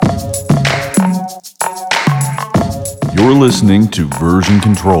You're listening to Version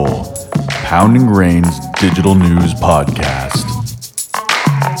Control, Pounding Rain's digital news podcast.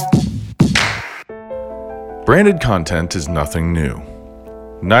 Branded content is nothing new.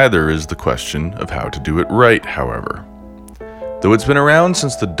 Neither is the question of how to do it right, however. Though it's been around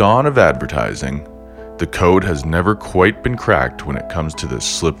since the dawn of advertising, the code has never quite been cracked when it comes to this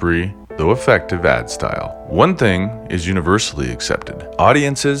slippery, though effective ad style. One thing is universally accepted.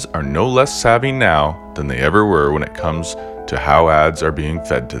 Audiences are no less savvy now than they ever were when it comes to how ads are being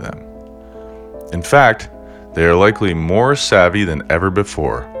fed to them. In fact, they are likely more savvy than ever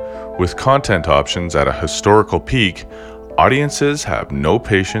before. With content options at a historical peak, audiences have no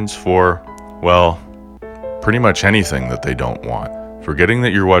patience for, well, pretty much anything that they don't want. Forgetting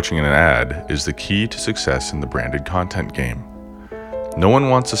that you're watching an ad is the key to success in the branded content game. No one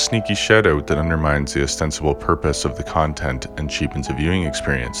wants a sneaky shout-out that undermines the ostensible purpose of the content and cheapens a viewing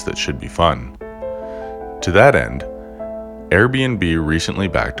experience that should be fun. To that end, Airbnb recently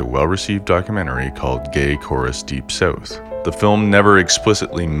backed a well-received documentary called Gay Chorus Deep South. The film never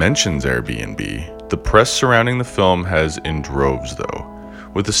explicitly mentions Airbnb. The press surrounding the film has in droves, though,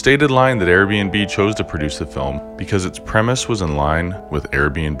 with the stated line that Airbnb chose to produce the film because its premise was in line with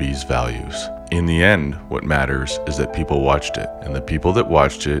Airbnb's values. In the end, what matters is that people watched it, and the people that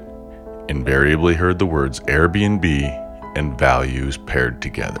watched it invariably heard the words Airbnb and values paired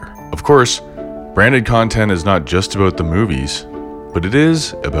together. Of course, branded content is not just about the movies, but it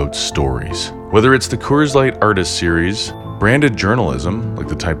is about stories. Whether it's the Coors Light Artist Series, branded journalism, like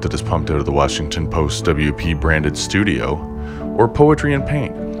the type that is pumped out of the Washington Post WP branded studio, or Poetry and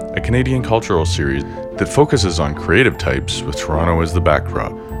Paint, a Canadian cultural series that focuses on creative types with Toronto as the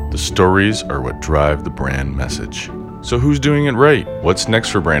backdrop. The stories are what drive the brand message. So who's doing it right? What's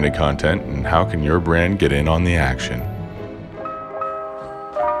next for branded content, and how can your brand get in on the action?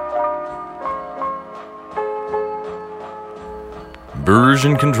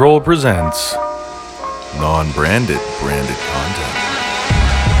 Version Control presents non-branded branded content.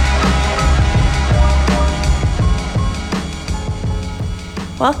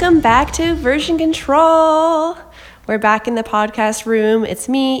 Welcome back to Version Control. We're back in the podcast room. It's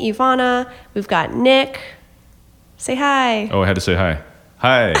me, Ivana. We've got Nick. Say hi. Oh, I had to say hi.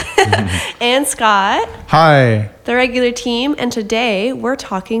 Hi. And Scott. Hi. The regular team. And today we're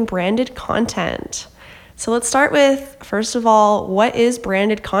talking branded content. So let's start with, first of all, what is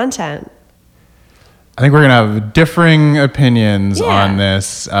branded content? I think we're going to have differing opinions on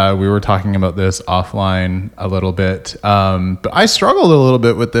this. We were talking about this offline a little bit, but I struggled a little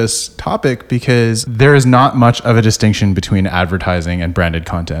bit with this topic because there is not much of a distinction between advertising and branded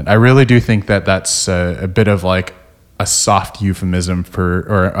content. I really do think that that's a bit of like a soft euphemism for,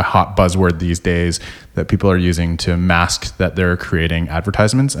 or a hot buzzword these days that people are using to mask that they're creating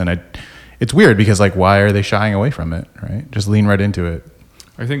advertisements. And it's weird because like, why are they shying away from it, right? Just lean right into it.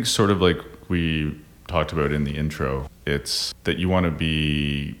 I think sort of like we talked about in the intro, it's that you want to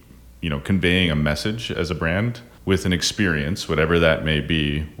be, conveying a message as a brand with an experience, whatever that may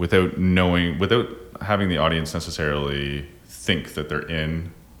be, without having the audience necessarily think that they're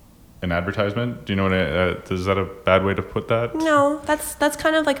in an advertisement. Do you know what is that a bad way to put that? No, that's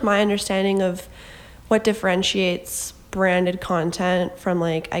kind of like my understanding of what differentiates branded content from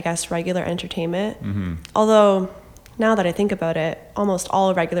like, I guess, regular entertainment. Mm-hmm. Although now that I think about it, almost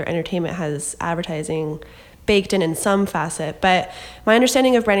all regular entertainment has advertising baked in some facet. But my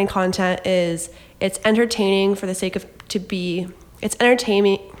understanding of branded content is it's entertaining for the sake of it's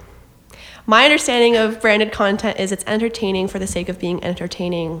entertaining. My understanding of branded content is it's entertaining for the sake of being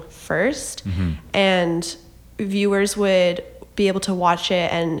entertaining first. Mm-hmm. And viewers would be able to watch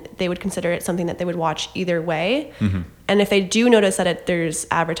it and they would consider it something that they would watch either way. Mm-hmm. And if they do notice that there's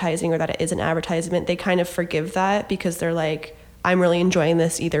advertising or that it is an advertisement, they kind of forgive that because they're like, I'm really enjoying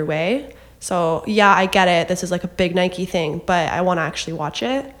this either way. So yeah, I get it. This is like a big Nike thing, but I want to actually watch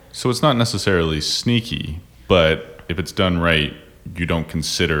it. So it's not necessarily sneaky, but if it's done right, you don't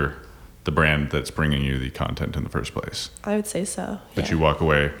consider the brand that's bringing you the content in the first place. I would say so. But you walk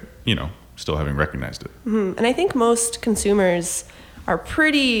away, still having recognized it. Mm-hmm. And I think most consumers are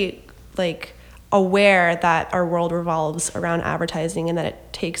pretty aware that our world revolves around advertising and that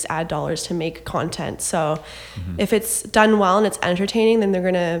it takes ad dollars to make content. So if it's done well and it's entertaining, then they're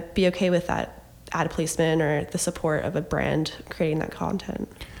going to be okay with that ad placement or the support of a brand creating that content.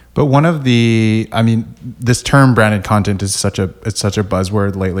 But this term branded content is such a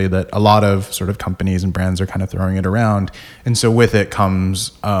buzzword lately that a lot of sort of companies and brands are kind of throwing it around. And so with it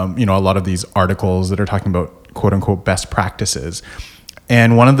comes, a lot of these articles that are talking about quote unquote best practices.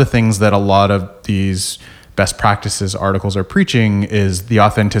 And one of the things that a lot of these best practices articles are preaching is the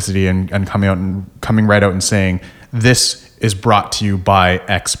authenticity and coming right out and saying, this is brought to you by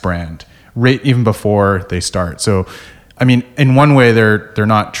X brand, right even before they start. So, I mean, in one way, they're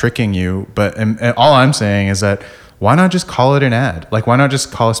not tricking you, but and all I'm saying is that why not just call it an ad? Like, why not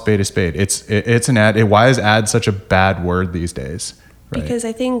just call a spade a spade? It's an ad. Why is ad such a bad word these days? Right? Because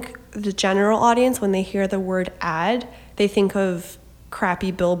I think the general audience, when they hear the word ad, they think of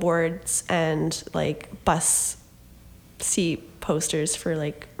crappy billboards and like bus seat posters for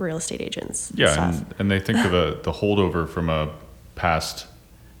like real estate agents. And Yeah, stuff. and they think of the holdover from a past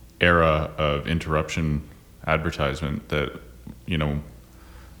era of interruption advertisement that, you know,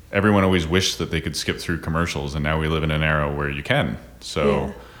 everyone always wished that they could skip through commercials, and now we live in an era where you can.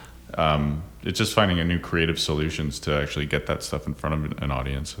 So it's just finding a new creative solutions to actually get that stuff in front of an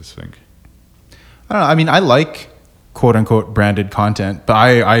audience, I think. I don't know. I mean, I like quote unquote branded content, but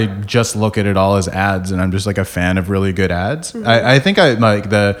I just look at it all as ads, and I'm just like a fan of really good ads. Mm-hmm. I think I like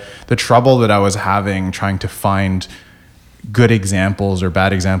the trouble that I was having trying to find good examples or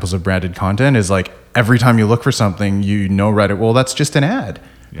bad examples of branded content is like every time you look for something, you know right, well, that's just an ad.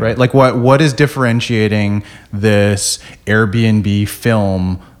 Yeah. Right? Like what is differentiating this Airbnb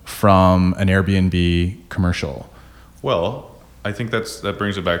film from an Airbnb commercial? Well, I think that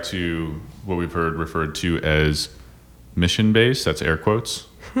brings it back to what we've heard referred to as mission-based, that's air quotes,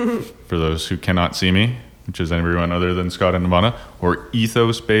 for those who cannot see me, which is everyone other than Scott and Ivana, or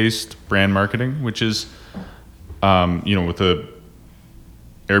ethos-based brand marketing, which is, with the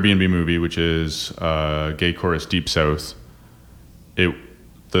Airbnb movie, which is Gay Chorus Deep South,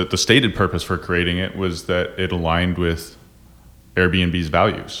 the stated purpose for creating it was that it aligned with Airbnb's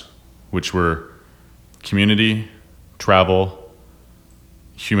values, which were community, travel,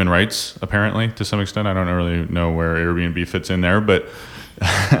 human rights, apparently, to some extent. I don't really know where Airbnb fits in there, but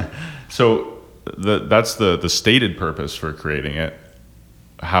so that's the stated purpose for creating it.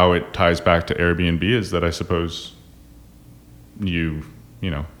 How it ties back to Airbnb is that I suppose you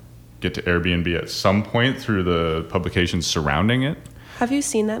get to Airbnb at some point through the publications surrounding it. Have you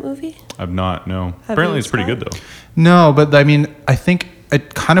seen that movie? I've not, no. Have Apparently you, it's pretty Scott? good though. No, but I mean, I think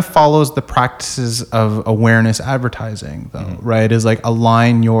it kind of follows the practices of awareness advertising, though, mm-hmm. right? Is like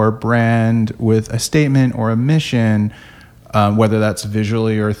align your brand with a statement or a mission, whether that's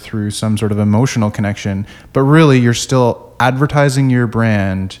visually or through some sort of emotional connection. But really, you're still advertising your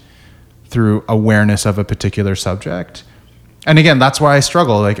brand through awareness of a particular subject. And again, that's why I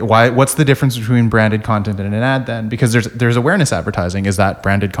struggle. Like, what's the difference between branded content and an ad then? Because there's awareness advertising. Is that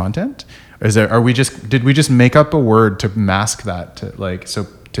branded content? Did we just make up a word to mask that to like, so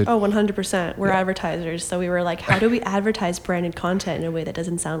to... Oh, 100%. We're advertisers. So we were like, how do we advertise branded content in a way that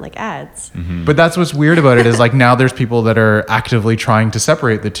doesn't sound like ads? Mm-hmm. But that's what's weird about it is like now there's people that are actively trying to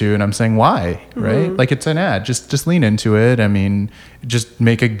separate the two. And I'm saying, why? Mm-hmm. Right? Like it's an ad. Just lean into it. I mean, just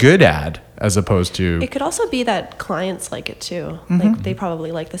make a good ad as opposed to... It could also be that clients like it too. Mm-hmm. Like they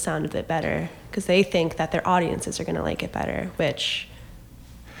probably like the sound of it better because they think that their audiences are going to like it better, which...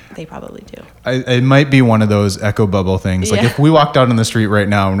 they probably do. It might be one of those echo bubble things. Like if we walked out on the street right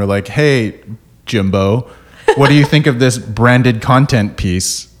now and we're like, hey, Jimbo, what do you think of this branded content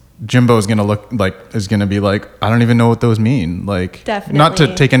piece? Jimbo is going to be like, I don't even know what those mean. Like, definitely. Not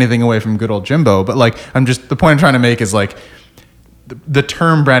to take anything away from good old Jimbo, but like, the point I'm trying to make is like, the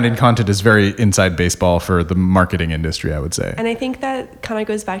term branded content is very inside baseball for the marketing industry, I would say. And I think that kind of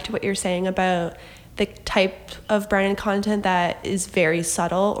goes back to what you're saying about the type of branded content that is very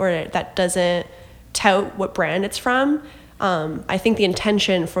subtle or that doesn't tout what brand it's from. I think the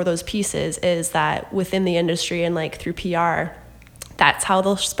intention for those pieces is that within the industry and like through PR, that's how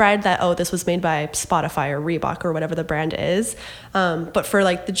they'll spread that, oh, this was made by Spotify or Reebok or whatever the brand is. But for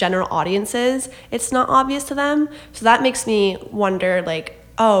like the general audiences, it's not obvious to them. So that makes me wonder like,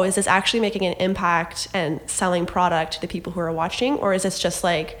 oh, is this actually making an impact and selling product to the people who are watching? Or is this just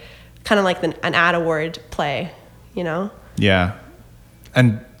like kind of like an ad award play, you know? Yeah.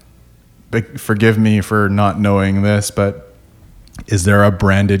 And forgive me for not knowing this, but is there a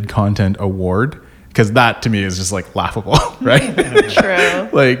branded content award? Because that to me is just like laughable, right? True.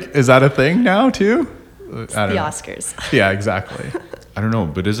 Like, is that a thing now too? It's the Oscars. Yeah, exactly. I don't know,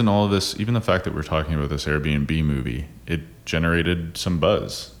 but isn't all of this, even the fact that we're talking about this Airbnb movie, it generated some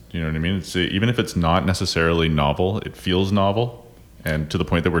buzz. You know what I mean? It's, even if it's not necessarily novel, it feels novel, and to the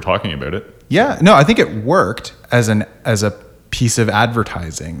point that we're talking about it. Yeah, no, I think it worked as a piece of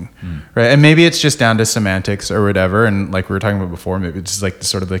advertising, right? And maybe it's just down to semantics or whatever. And like we were talking about before, maybe it's just like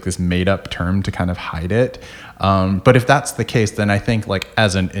sort of like this made up term to kind of hide it. But if that's the case, then I think like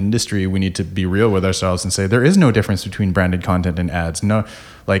as an industry, we need to be real with ourselves and say there is no difference between branded content and ads. No,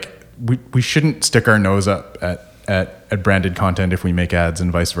 like we shouldn't stick our nose up at at branded content if we make ads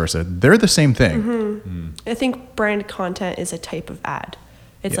and vice versa. They're the same thing. I think brand content is a type of ad.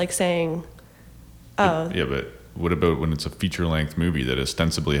 It's Yeah. like saying, oh, Yeah, but what about when it's a feature-length movie that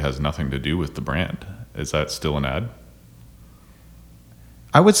ostensibly has nothing to do with the brand? Is that still an ad?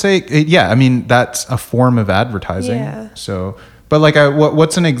 I would say, yeah, I mean, that's a form of advertising. Yeah. So, but like,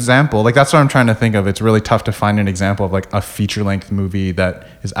 what's an example? Like, that's what I'm trying to think of. It's really tough to find an example of like a feature-length movie that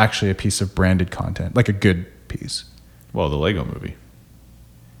is actually a piece of branded content, like a good piece. Well, the Lego movie.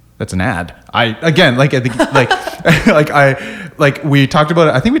 That's an ad. I think we talked about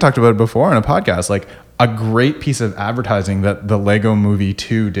it. I think we talked about it before on a podcast. Like a great piece of advertising that the Lego Movie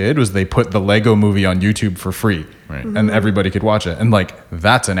 2 did was they put the Lego Movie on YouTube for free, Right. and everybody could watch it. And like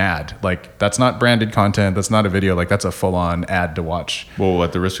that's an ad. Like that's not branded content. That's not a video. Like that's a full-on ad to watch. Well,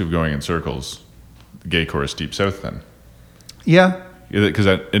 at the risk of going in circles, Gay Chorus Deep South then. Yeah. Because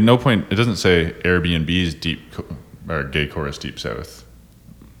at no point, it doesn't say Airbnb's or Gay Chorus Deep South.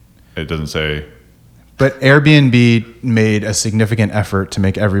 It doesn't say. But Airbnb made a significant effort to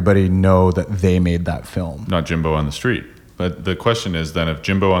make everybody know that they made that film. Not Jimbo on the street. But the question is then if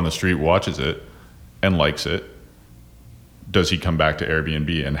Jimbo on the street watches it and likes it, does he come back to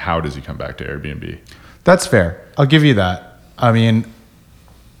Airbnb, and how does he come back to Airbnb? That's fair. I'll give you that. I mean,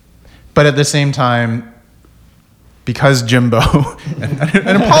 but at the same time, because Jimbo,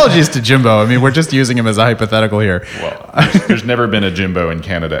 and apologies to Jimbo, I mean, we're just using him as a hypothetical here. Well, there's never been a Jimbo in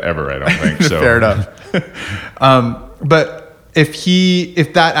Canada ever, I don't think. So Fair enough. But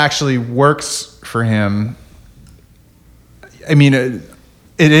if that actually works for him, I mean, it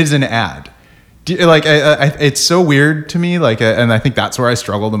is an ad. Like, it's so weird to me. Like, and I think that's where I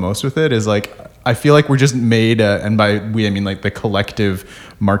struggle the most with it. Is like, I feel like we're just made, and by we I mean like the collective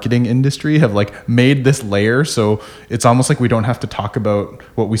marketing industry have like made this layer, so it's almost like we don't have to talk about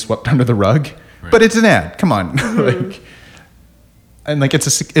what we swept under the rug. Right. But it's an ad. Come on, like, and like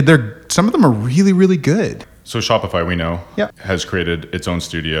they're some of them are really really good. So Shopify, we know, Yep. has created its own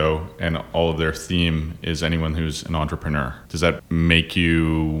studio, and all of their theme is anyone who's an entrepreneur. Does that make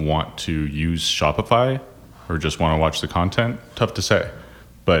you want to use Shopify or just want to watch the content? Tough to say,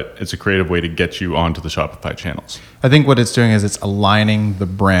 but it's a creative way to get you onto the Shopify channels. I think what it's doing is it's aligning the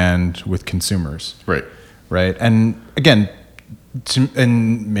brand with consumers. Right. Right. And again,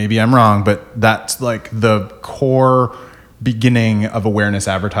 and maybe I'm wrong, but that's like the core beginning of awareness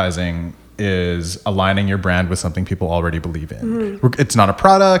advertising is aligning your brand with something people already believe in. Mm-hmm. It's not a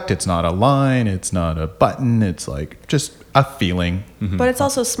product. It's not a line. It's not a button. It's like just a feeling. Mm-hmm. But it's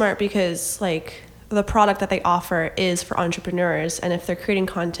also smart because like the product that they offer is for entrepreneurs. And if they're creating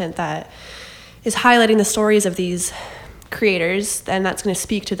content that is highlighting the stories of these creators, then that's going to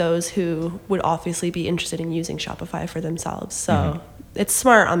speak to those who would obviously be interested in using Shopify for themselves. So it's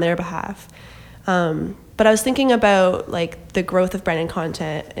smart on their behalf. But I was thinking about like the growth of branded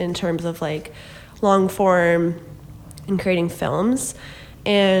content in terms of like long form and creating films.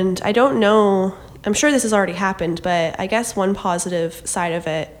 And I don't know, I'm sure this has already happened, but I guess one positive side of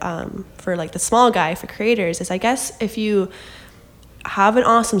it for like the small guy, for creators, is I guess if you have an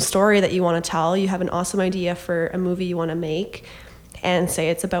awesome story that you want to tell, you have an awesome idea for a movie you want to make, and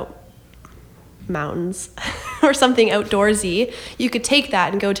say it's about mountains or something outdoorsy, you could take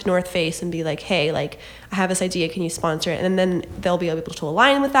that and go to North Face and be like, hey, like I have this idea, can you sponsor it? And then they'll be able to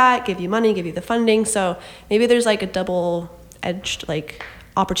align with that, give you money, give you the funding. So maybe there's like a double-edged like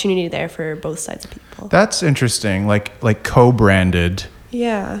opportunity there for both sides of people. That's interesting. Like co-branded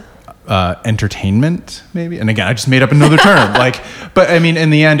Yeah. Entertainment, maybe. And again, I just made up another term. Like, but I mean, in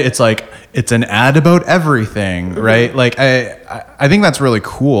the end, it's like it's an ad about everything, right? Like, I think that's really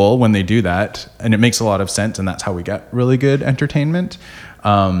cool when they do that, and it makes a lot of sense, and that's how we get really good entertainment.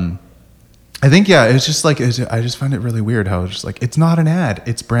 I think, yeah, it's just like I just find it really weird how it's just like it's not an ad,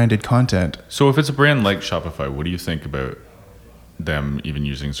 it's branded content. So if it's a brand like Shopify, what do you think about them even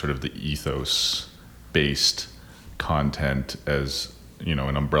using sort of the ethos-based content as, you know,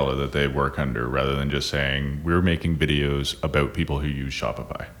 an umbrella that they work under, rather than just saying we're making videos about people who use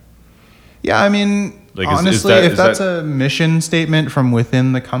Shopify? Yeah, I mean, Like, honestly, is if that- that's a mission statement from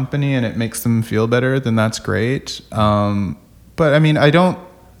within the company and it makes them feel better, then that's great. But I mean, I don't,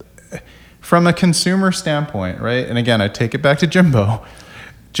 from a consumer standpoint, right? And again, I take it back to Jimbo.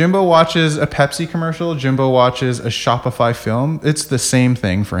 Jimbo watches a Pepsi commercial. Jimbo watches a Shopify film. It's the same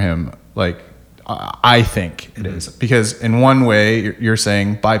thing for him. Like, I think it is. Because in one way, you're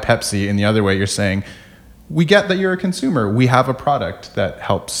saying, buy Pepsi. In the other way, you're saying, we get that you're a consumer. We have a product that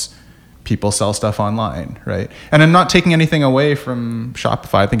helps people sell stuff online, right? And I'm not taking anything away from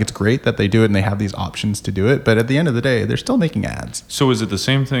Shopify. I think it's great that they do it and they have these options to do it. But at the end of the day, they're still making ads. So is it the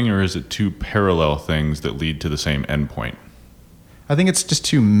same thing, or is it two parallel things that lead to the same endpoint? I think it's just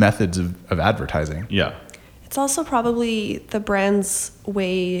two methods of advertising. Yeah. It's also probably the brand's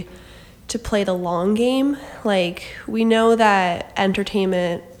way to play the long game. Like, we know that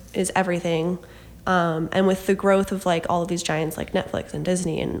entertainment is everything. And with the growth of like all of these giants like Netflix and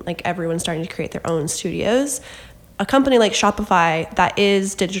Disney and like everyone starting to create their own studios, a company like Shopify that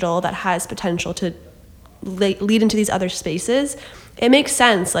is digital, that has potential to lead into these other spaces, it makes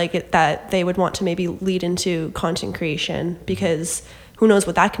sense that they would want to maybe lead into content creation, because who knows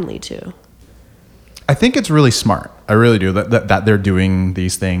what that can lead to. I think it's really smart. I really do that they're doing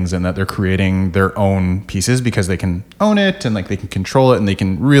these things and that they're creating their own pieces, because they can own it and like they can control it and they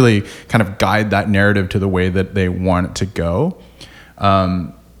can really kind of guide that narrative to the way that they want it to go.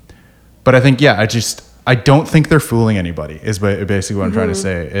 But I think, I don't think they're fooling anybody is basically what I'm trying to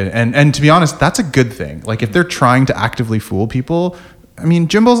say. And to be honest, that's a good thing. Like, if they're trying to actively fool people, I mean,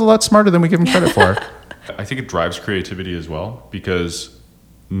 Jimbo's a lot smarter than we give him credit for. I think it drives creativity as well, because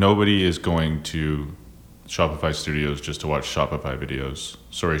nobody is going to Shopify Studios just to watch Shopify videos.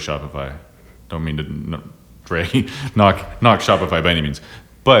 Sorry, Shopify. Don't mean to knock Shopify by any means.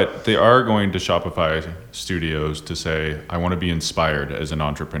 But they are going to Shopify Studios to say, I want to be inspired as an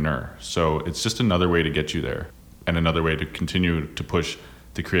entrepreneur. So it's just another way to get you there, and another way to continue to push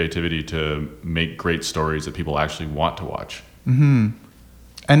the creativity to make great stories that people actually want to watch. Mm-hmm.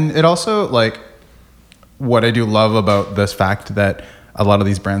 And it also, like, what I do love about this fact that a lot of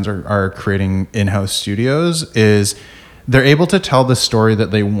these brands are creating in-house studios is they're able to tell the story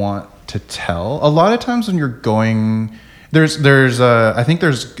that they want to tell. A lot of times when you're going, I think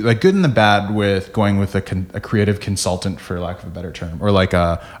there's like good and the bad with going with a creative consultant, for lack of a better term, or like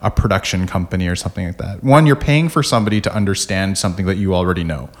a production company or something like that. One, you're paying for somebody to understand something that you already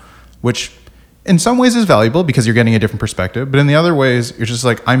know, which in some ways is valuable because you're getting a different perspective. But in the other ways, you're just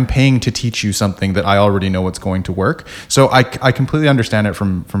like, I'm paying to teach you something that I already know what's going to work. So I completely understand it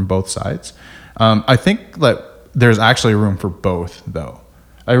from both sides. I think that there's actually room for both, though.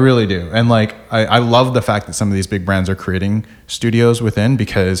 I really do. And like, I love the fact that some of these big brands are creating studios within,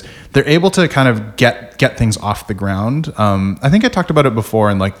 because they're able to kind of get things off the ground. I think I talked about it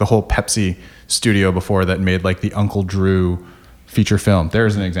before in like the whole Pepsi studio before that made like the Uncle Drew feature film.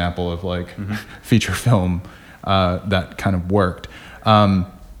 There's an example of like feature film that kind of worked. I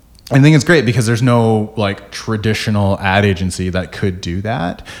think it's great because there's no like traditional ad agency that could do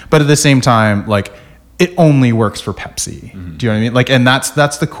that. But at the same time, like, it only works for Pepsi. Do you know what I mean? Like, and that's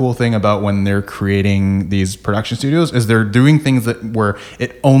the cool thing about when they're creating these production studios, is they're doing things where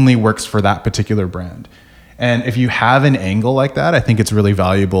it only works for that particular brand. And if you have an angle like that, I think it's really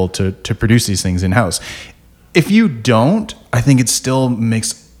valuable to produce these things in-house. If you don't, I think it still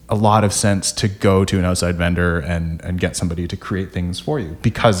makes a lot of sense to go to an outside vendor and get somebody to create things for you,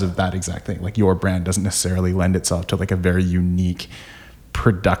 because of that exact thing. Like, your brand doesn't necessarily lend itself to like a very unique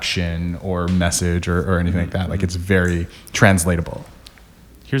production or message or anything like that. Like, it's very translatable.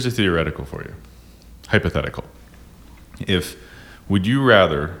 Here's a theoretical for you. Hypothetical. Would you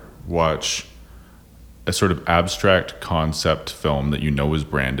rather watch a sort of abstract concept film that you know is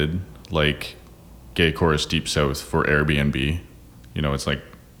branded, like Gay Chorus Deep South for Airbnb? You know, it's like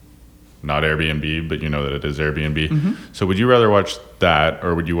not Airbnb, but you know that it is Airbnb. So would you rather watch that,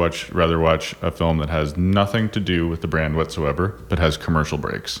 or would you rather watch a film that has nothing to do with the brand whatsoever, but has commercial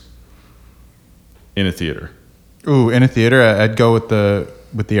breaks in a theater? Ooh, in a theater, I'd go with the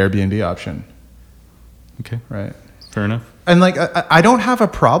Airbnb option. Okay. Right. Fair enough. And like, I don't have a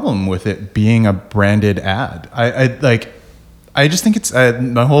problem with it being a branded ad. I just think it's,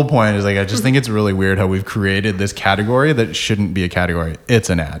 my whole point is like, I just think it's really weird how we've created this category that shouldn't be a category. It's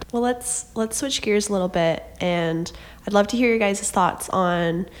an ad. Well, let's switch gears a little bit, and I'd love to hear your guys' thoughts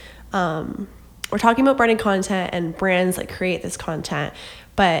on, we're talking about branded content and brands that create this content,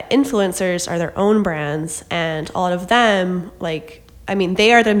 but influencers are their own brands, and a lot of them, like, I mean,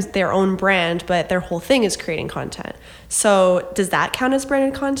 they are their own brand, but their whole thing is creating content. So does that count as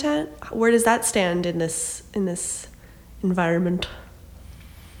branded content? Where does that stand in this environment?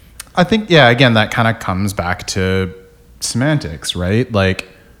 I think, yeah, again, that kind of comes back to semantics, right? Like,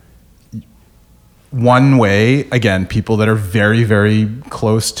 one way, again, people that are very, very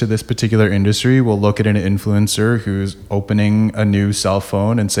close to this particular industry will look at an influencer who's opening a new cell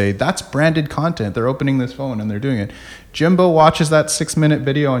phone and say, that's branded content. They're opening this phone and they're doing it. Jimbo watches that 6-minute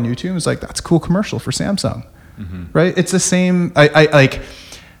video on YouTube. It's like, that's a cool commercial for Samsung, right? It's the same.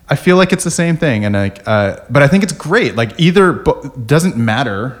 I I feel like it's the same thing, and like, but I think it's great. Like doesn't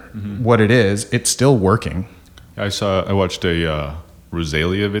matter what it is; it's still working. I watched a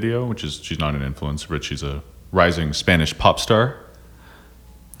Rosalia video, which is, she's not an influencer, but she's a rising Spanish pop star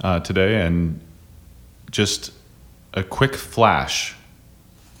today, and just a quick flash.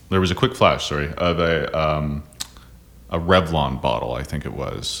 There was a quick flash, sorry, of a Revlon bottle, I think it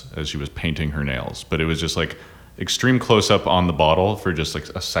was, as she was painting her nails. But it was just like extreme close up on the bottle for just like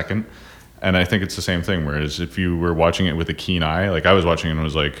a second. And I think it's the same thing, whereas if you were watching it with a keen eye, like I was watching it and it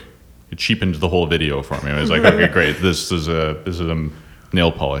was like, it cheapened the whole video for me. I was like, okay, great. This is a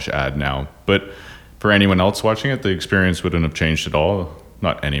nail polish ad now. But for anyone else watching it, the experience wouldn't have changed at all.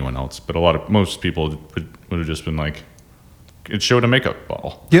 Not anyone else, but most people would have just been like, it showed a makeup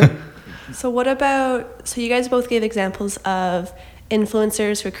bottle. Yeah. So you guys both gave examples of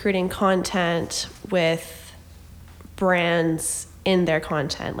influencers who are creating content with brands in their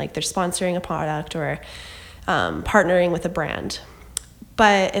content, like they're sponsoring a product or partnering with a brand.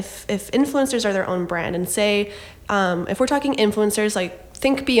 But if influencers are their own brand, and say, if we're talking influencers, like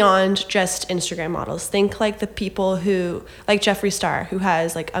think beyond just Instagram models, think like the people who, like Jeffree Star, who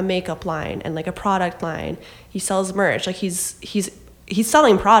has like a makeup line and like a product line. He sells merch, like he's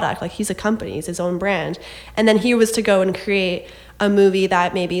selling product, like he's a company, he's his own brand. And then he was to go and create a movie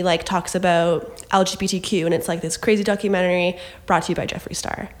that maybe like talks about LGBTQ, and it's like this crazy documentary brought to you by Jeffree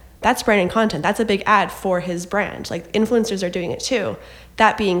Star. That's branding content. That's a big ad for his brand. Like influencers are doing it too.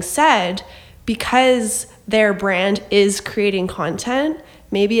 That being said, because their brand is creating content,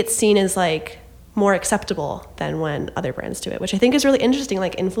 maybe it's seen as like more acceptable than when other brands do it, which I think is really interesting.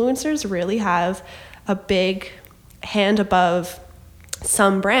 Like influencers really have a big hand above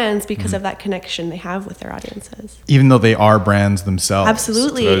some brands because of that connection they have with their audiences. Even though they are brands themselves.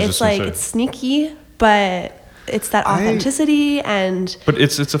 Absolutely. It's like, it's sneaky, but it's that authenticity. But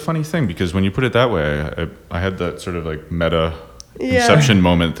it's a funny thing, because when you put it that way, I had that sort of like meta inception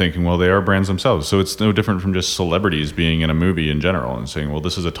moment thinking, well, they are brands themselves. So it's no different from just celebrities being in a movie in general and saying, well,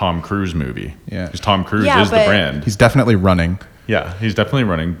 this is a Tom Cruise movie. Yeah. Because Tom Cruise is the brand. He's definitely running. Yeah, he's definitely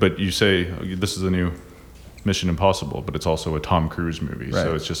running. But you say, this is a new Mission Impossible, but it's also a Tom Cruise movie. Right.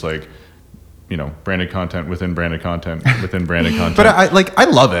 So it's just like, branded content within branded content within branded content. But I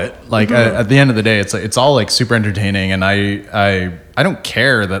love it. Like at the end of the day, it's all like super entertaining, and I don't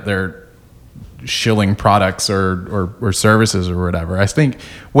care that they're shilling products or services or whatever. I think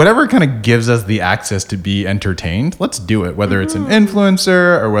whatever kind of gives us the access to be entertained, let's do it. Whether it's an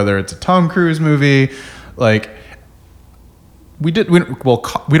influencer or whether it's a Tom Cruise movie, like we don't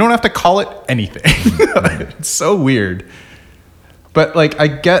have to call it anything. It's so weird. But like I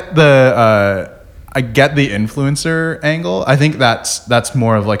get the influencer angle. I think that's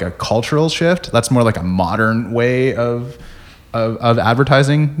more of like a cultural shift. That's more like a modern way of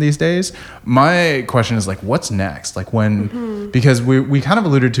advertising these days. My question is like, what's next? Like because we kind of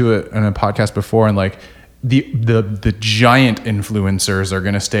alluded to it in a podcast before, and like the giant influencers are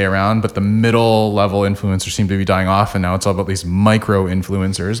going to stay around, but the middle level influencers seem to be dying off, and now it's all about these micro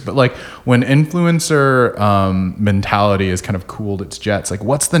influencers. But like when influencer mentality has kind of cooled its jets, like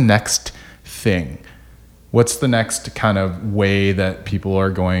what's the next thing? What's the next kind of way that people are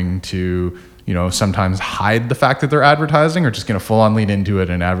going to, sometimes hide the fact that they're advertising, or just going to full on lean into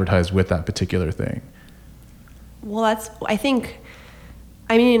it and advertise with that particular thing? Well, it's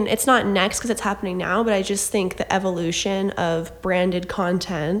not next because it's happening now, but I just think the evolution of branded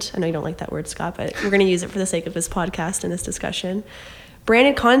content, I know you don't like that word, Scott, but we're going to use it for the sake of this podcast and this discussion.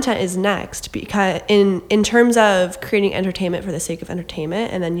 Branded content is next, because in terms of creating entertainment for the sake of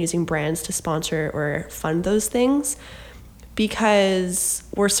entertainment and then using brands to sponsor or fund those things, because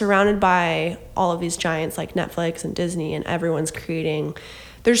we're surrounded by all of these giants like Netflix and Disney, and everyone's creating.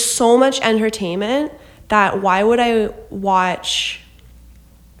 There's so much entertainment that why would I watch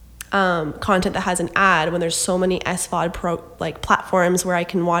content that has an ad when there's so many SVOD platforms where I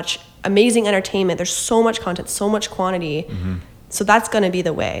can watch amazing entertainment? There's so much content, so much quantity. So that's going to be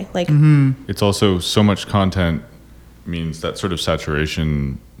the way. Like it's also so much content means that sort of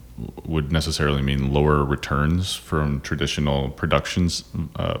saturation would necessarily mean lower returns from traditional productions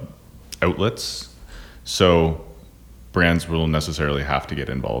outlets. So brands will necessarily have to get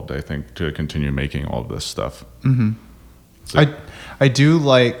involved, I think, to continue making all of this stuff. So, I do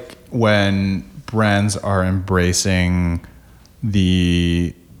like when brands are embracing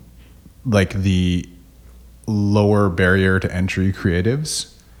the lower barrier to entry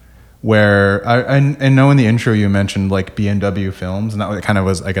creatives. where I know in the intro you mentioned like B&W Films, and that kind of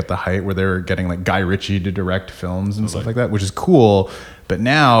was like at the height where they were getting like Guy Ritchie to direct films and stuff like that, which is cool. But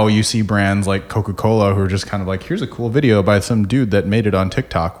now you see brands like Coca-Cola who are just kind of like, here's a cool video by some dude that made it on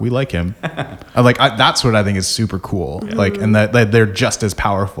TikTok. We like him. That's what I think is super cool. Yeah. Like, and that they're just as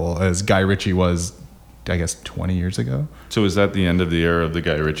powerful as Guy Ritchie was, I guess, 20 years ago. So is that the end of the era of the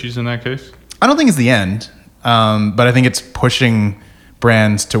Guy Ritchies in that case? I don't think it's the end, but I think it's pushing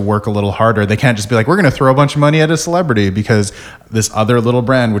brands to work a little harder. They can't just be like, we're going to throw a bunch of money at a celebrity, because this other little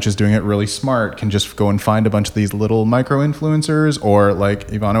brand, which is doing it really smart, can just go and find a bunch of these little micro influencers, or like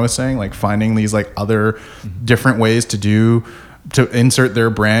Ivana was saying, like finding these like other different ways to insert their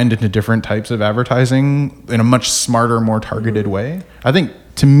brand into different types of advertising in a much smarter, more targeted way. I think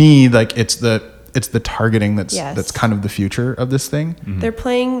to me, like it's the targeting that's kind of the future of this thing. Mm-hmm. They're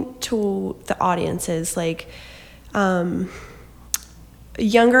playing to the audiences, like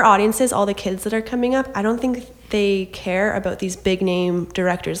younger audiences, all the kids that are coming up. I don't think they care about these big name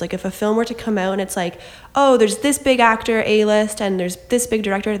directors. Like if a film were to come out and it's like, oh, there's this big actor A-list and there's this big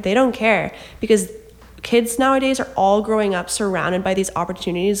director, they don't care, because kids nowadays are all growing up surrounded by these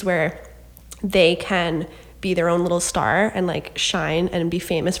opportunities where they can be their own little star and like shine and be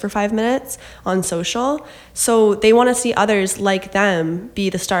famous for 5 minutes on social. So they want to see others like them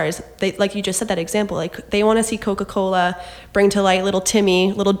be the stars. They, like you just said that example, like they want to see Coca-Cola bring to light little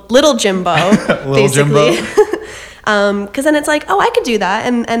Timmy, little Jimbo, little basically. Jimbo. Because then it's like, oh, I could do that,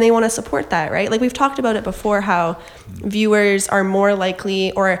 and they want to support that, right? Like we've talked about it before, how viewers are more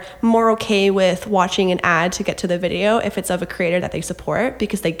likely or more okay with watching an ad to get to the video if it's of a creator that they support,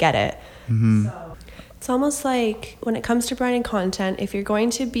 because they get it. Mm-hmm. So it's almost like when it comes to branding content, if you're going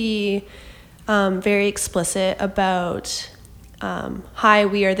to be very explicit about, hi,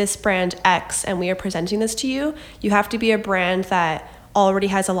 we are this brand X and we are presenting this to you, you have to be a brand that already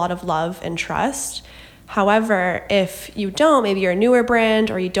has a lot of love and trust. However, if you don't, maybe you're a newer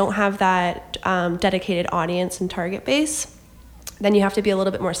brand or you don't have that dedicated audience and target base, then you have to be a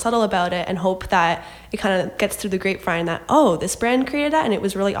little bit more subtle about it and hope that it kind of gets through the grapevine that, oh, this brand created that and it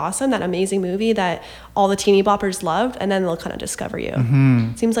was really awesome, that amazing movie that all the teeny boppers loved, and then they'll kind of discover you.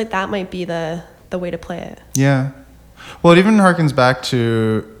 Mm-hmm. Seems like that might be the way to play it. Yeah. Well, it even harkens back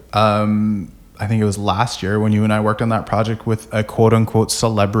to, I think it was last year when you and I worked on that project with a quote unquote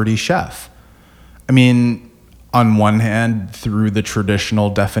celebrity chef. I mean, on one hand, through the traditional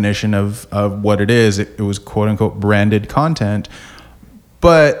definition of what it is, it was quote unquote branded content,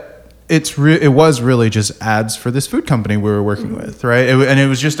 but it was really just ads for this food company we were working with, right? And it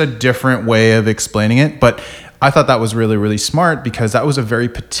was just a different way of explaining it. But I thought that was really, really smart, because that was a very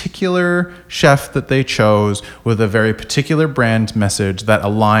particular chef that they chose with a very particular brand message that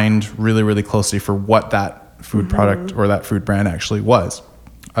aligned really, really closely for what that food product or that food brand actually was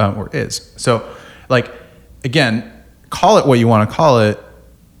or is. So, like, again, call it what you want to call it.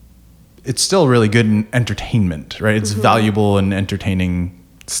 It's still really good entertainment, right? It's valuable and entertaining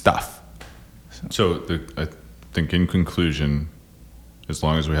stuff. So I think in conclusion, as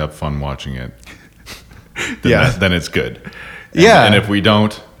long as we have fun watching it, then it's good. And if we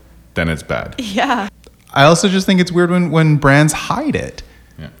don't, then it's bad. Yeah. I also just think it's weird when brands hide it.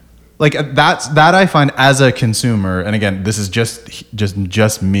 Yeah. Like that I find as a consumer, and again, this is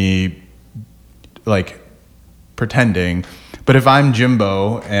just me like pretending, but if I'm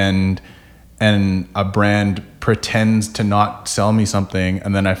Jimbo and a brand pretends to not sell me something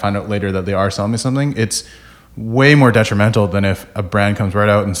and then I find out later that they are selling me something, it's way more detrimental than if a brand comes right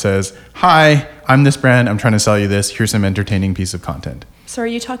out and says, hi, I'm this brand, I'm trying to sell you this, here's some entertaining piece of content. So are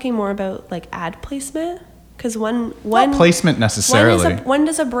you talking more about like ad placement? Because when not placement necessarily. When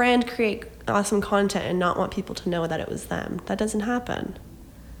does a brand create awesome content and not want people to know that it was them? That doesn't happen.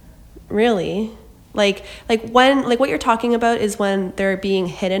 Really? Like when, like what you're talking about is when they're being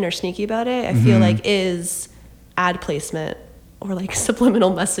hidden or sneaky about it, I feel like is ad placement or like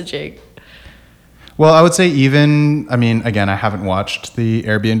subliminal messaging. Well, I would say again, I haven't watched the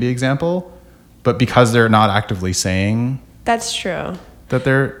Airbnb example, but because they're not actively saying that's true that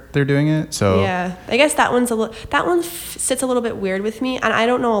they're doing it. So yeah, I guess that one sits a little bit weird with me, and I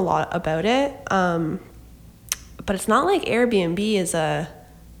don't know a lot about it. But it's not like Airbnb is a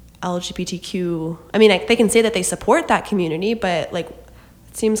LGBTQ. I mean, they can say that they support that community, but like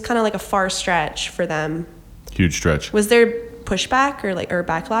it seems kind of like a far stretch for them. Huge stretch. Was there pushback or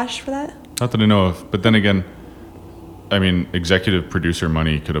backlash for that? Not that I know of, but then again, I mean, executive producer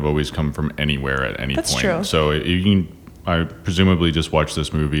money could have always come from anywhere at any point. That's true. So I presumably just watch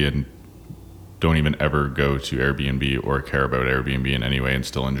this movie and don't even ever go to Airbnb or care about Airbnb in any way and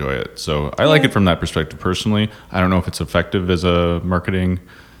still enjoy it. So I like it from that perspective personally. I don't know if it's effective as a marketing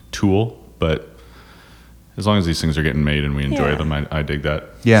tool, but as long as these things are getting made and we enjoy Yeah. them, I dig that.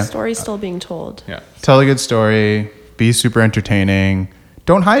 Yeah. Story's still being told. Yeah. Tell a good story. Be super entertaining.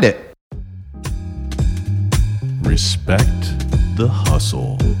 Don't hide it. Respect the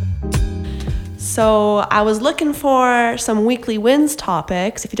hustle. So I was looking for some weekly wins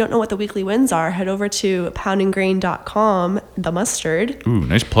topics. If you don't know what the weekly wins are, head over to poundandgrain.com, the mustard. Ooh,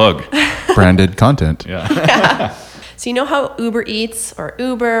 nice plug. Branded content. Yeah. So you know how Uber Eats or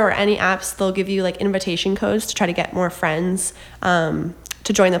Uber or any apps, they'll give you like invitation codes to try to get more friends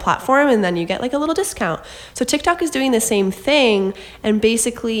to join the platform, and then you get like a little discount. So TikTok is doing the same thing, and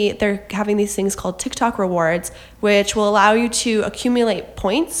basically they're having these things called TikTok rewards, which will allow you to accumulate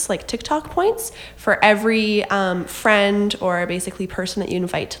points, like TikTok points, for every friend or basically person that you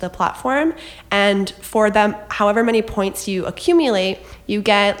invite to the platform. And for them, however many points you accumulate, you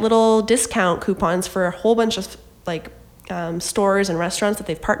get little discount coupons for a whole bunch of like stores and restaurants that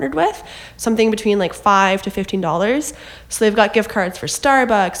they've partnered with, something between like $5 to $15. So they've got gift cards for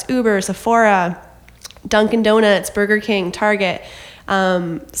Starbucks, Uber, Sephora, Dunkin' Donuts, Burger King, Target.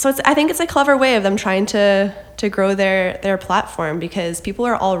 So I think it's a clever way of them trying to grow their platform, because people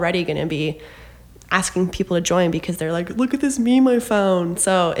are already going to be asking people to join because they're like, look at this meme I found.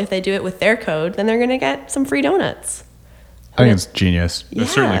 So if they do it with their code, then they're going to get some free donuts. I think it's genius. It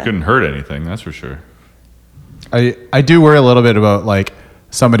certainly couldn't hurt anything, that's for sure. I do worry a little bit about like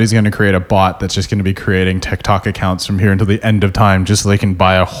somebody's going to create a bot that's just going to be creating TikTok accounts from here until the end of time just so they can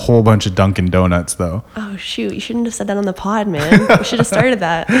buy a whole bunch of Dunkin' Donuts though. Oh shoot, you shouldn't have said that on the pod, man. We should have started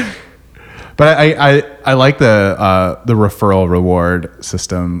that. But I like the referral reward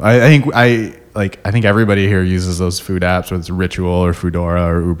system. I think everybody here uses those food apps, whether it's Ritual or Foodora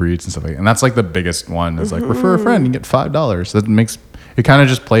or Uber Eats and stuff like that. And that's like the biggest one. Is like refer a friend and get $5. That makes it kind of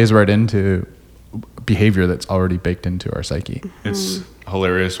just plays right into behavior that's already baked into our psyche. It's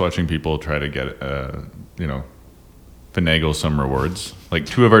hilarious watching people try to get, finagle some rewards. Like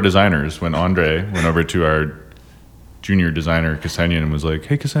two of our designers, when Andre went over to our junior designer, Ksenia, and was like,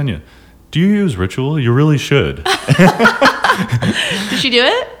 hey, Ksenia, do you use Ritual? You really should. Did she do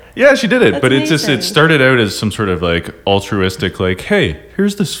it? Yeah, she did it. That's but amazing. it started out as some sort of like altruistic, like, hey,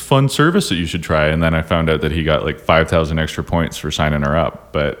 here's this fun service that you should try. And then I found out that he got like 5,000 extra points for signing her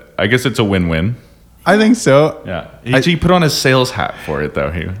up. But I guess it's a win-win. I think so. Yeah. He put on his sales hat for it,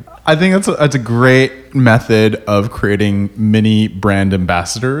 though. I think that's a great method of creating mini brand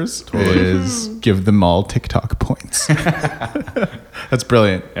ambassadors. Is give them all TikTok points. That's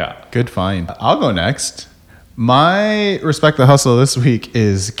brilliant. Yeah. Good find. I'll go next. My Respect the Hustle this week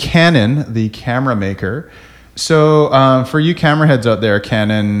is Canon, the camera maker. So for you camera heads out there,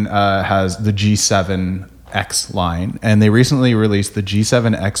 Canon has the G7X line, and they recently released the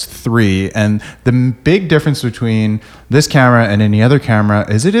G7X3. And the big difference between this camera and any other camera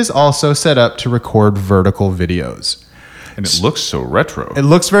is it is also set up to record vertical videos. And it looks so retro. It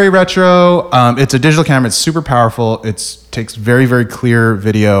looks very retro. It's a digital camera. It's super powerful. It takes very, very clear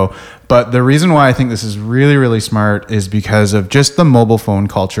video. But the reason why I think this is really, really smart is because of just the mobile phone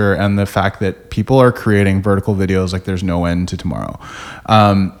culture and the fact that people are creating vertical videos like there's no end to tomorrow.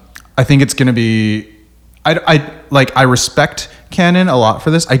 I think it's going to be... I respect Canon a lot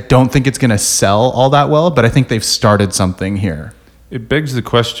for this. I don't think it's going to sell all that well, but I think they've started something here. It begs the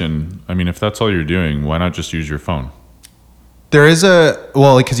question, I mean, if that's all you're doing, why not just use your phone? There is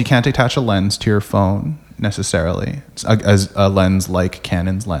because you can't attach a lens to your phone necessarily, as a lens like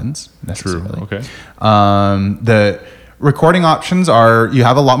Canon's lens necessarily. True, okay. The recording options are, you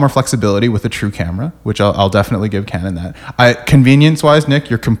have a lot more flexibility with a true camera, which I'll definitely give Canon that. Convenience-wise, Nick,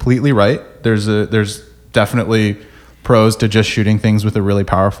 you're completely right. There's definitely pros to just shooting things with a really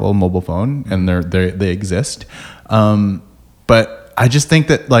powerful mobile phone, and they exist. But I just think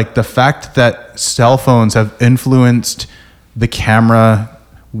that like the fact that cell phones have influenced the camera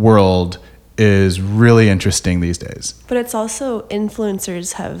world is really interesting these days. But it's also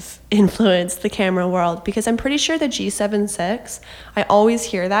influencers have influenced the camera world, because I'm pretty sure the G7 I always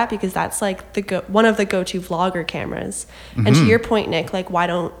hear that because that's like one of the go-to vlogger cameras. Mm-hmm. And to your point, Nick, like why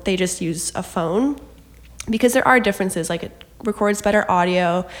don't they just use a phone? Because there are differences, like it records better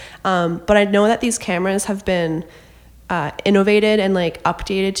audio. But I know that these cameras have been innovated and like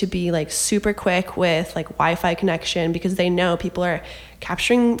updated to be like super quick with like Wi-Fi connection, because they know people are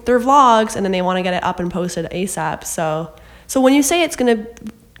capturing their vlogs and then they want to get it up and posted ASAP. So when you say it's going to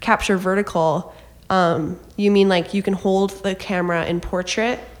capture vertical, you mean like you can hold the camera in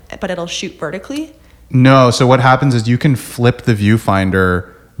portrait, but it'll shoot vertically? No. So what happens is you can flip the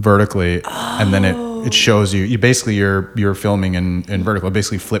viewfinder vertically, and then it shows you basically you're filming in vertical. It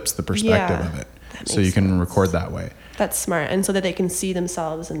basically flips the perspective of it. So you can record that way. That's smart. And so that they can see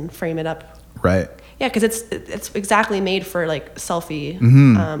themselves and frame it up. Right. Yeah, because it's exactly made for like selfie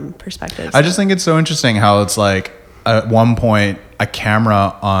perspectives. I just think it's so interesting how it's like at one point a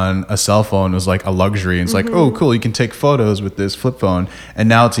camera on a cell phone was like a luxury. And it's like, oh, cool, you can take photos with this flip phone. And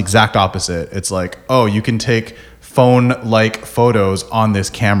now it's the exact opposite. It's like, oh, you can take phone-like photos on this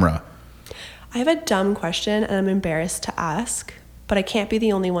camera. I have a dumb question and I'm embarrassed to ask, but I can't be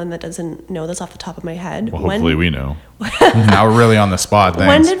the only one that doesn't know this off the top of my head. Well, hopefully we know. Now we're really on the spot. Thanks.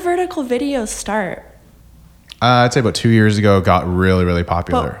 When did vertical videos start? I'd say about 2 years ago, it got really, really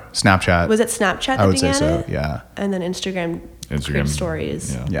popular. Well, Snapchat. Was it Snapchat that I would began say so, it? yeah. And then Instagram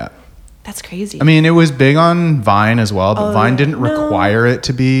stories. Yeah. Yeah. That's crazy. I mean, it was big on Vine as well, but Vine didn't require it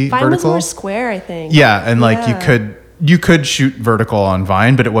to be Vine vertical. was more square, I think. Yeah, and like you could shoot vertical on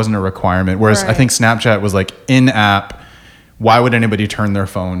Vine, but it wasn't a requirement. Whereas I think Snapchat was like in-app. Why would anybody turn their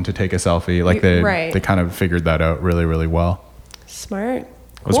phone to take a selfie? Like they kind of figured that out really, really well. Smart.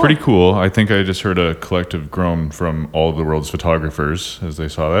 It's pretty cool. I think I just heard a collective groan from all of the world's photographers as they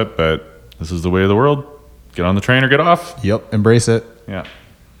saw that, but this is the way of the world. Get on the train or get off. Yep, embrace it. Yeah.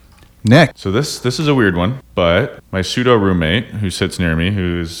 Nick. So this is a weird one, but my pseudo roommate who sits near me,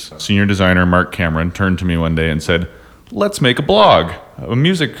 who's senior designer Mark Cameron, turned to me one day and said, let's make a blog, a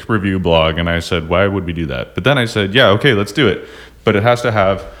music review blog. And I said, why would we do that? But then I said, yeah, okay, let's do it. But it has to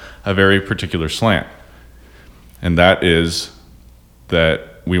have a very particular slant. And that is that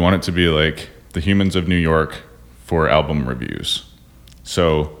we want it to be like the Humans of New York for album reviews.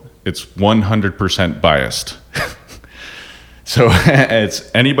 So it's 100% biased. So it's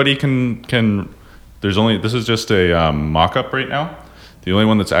anybody can there's only, this is just a mock-up right now. The only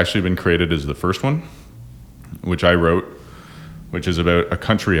one that's actually been created is the first one, which I wrote, which is about a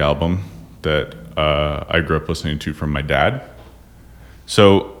country album that I grew up listening to from my dad.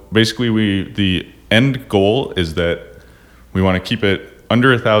 So basically the end goal is that we want to keep it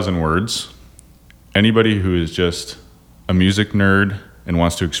under 1,000 words. Anybody who is just a music nerd and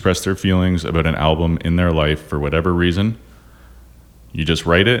wants to express their feelings about an album in their life for whatever reason, you just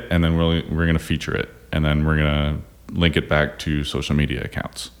write it, and then we're going to feature it, and then we're going to link it back to social media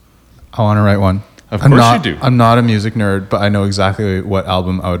accounts. I want to write one. Of course you do. I'm not a music nerd, but I know exactly what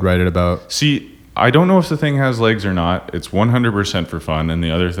album I would write it about. See, I don't know if the thing has legs or not. It's 100% for fun. And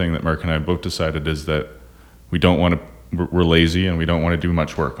the other thing that Mark and I both decided is that we don't want to, we're lazy and we don't want to do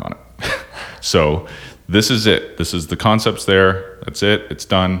much work on it. So this is it. This is the concepts there. That's it. It's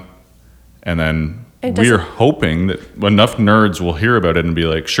done. And then we are hoping that enough nerds will hear about it and be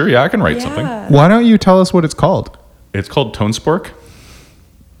like, sure, yeah, I can write something. Why don't you tell us what it's called? It's called Tone Spork.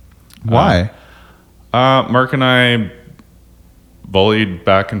 Why? Mark and I volleyed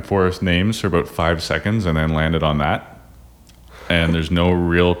back and forth names for about 5 seconds and then landed on that. And there's no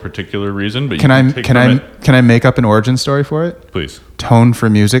real particular reason, but can I make up an origin story for it? Please. Tone for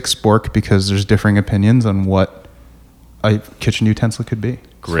music, spork, because there's differing opinions on what a kitchen utensil could be.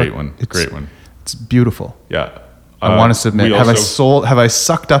 Great one. It's beautiful. Yeah. I want to submit. Have I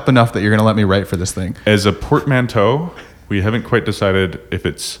sucked up enough that you're going to let me write for this thing? As a portmanteau, we haven't quite decided if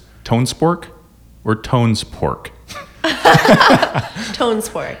it's Tone Spork or Tones Pork. Tone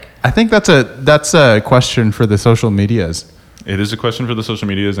Spork. I think that's a question for the social medias. It is a question for the social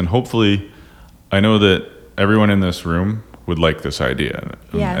medias, and hopefully, I know that everyone in this room would like this idea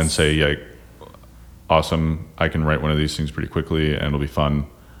and say, yeah, awesome, I can write one of these things pretty quickly and it'll be fun.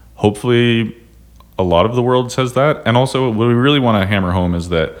 Hopefully, a lot of the world says that. And also, what we really want to hammer home is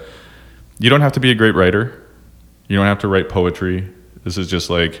that you don't have to be a great writer. You don't have to write poetry. This is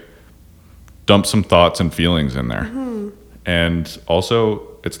just like dump some thoughts and feelings in there. Mm-hmm. And also,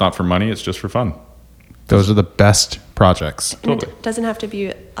 it's not for money, it's just for fun. Those are the best projects. Totally. It doesn't have to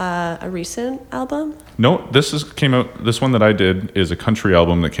be a recent album? No, this one that I did is a country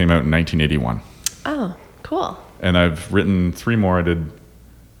album that came out in 1981. Oh, cool. And I've written 3 more. I did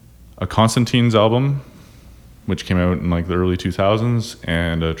a Constantine's album, which came out in like the early 2000s,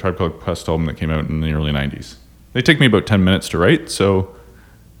 and a Tribe Called Quest album that came out in the early 90s. They take me about 10 minutes to write, so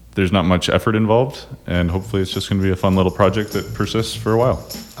there's not much effort involved, and hopefully it's just going to be a fun little project that persists for a while.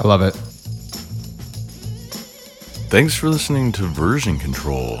 I love it. Thanks for listening to Version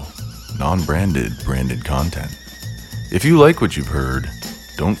Control, non-branded, branded content. If you like what you've heard,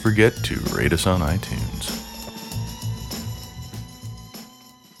 don't forget to rate us on iTunes.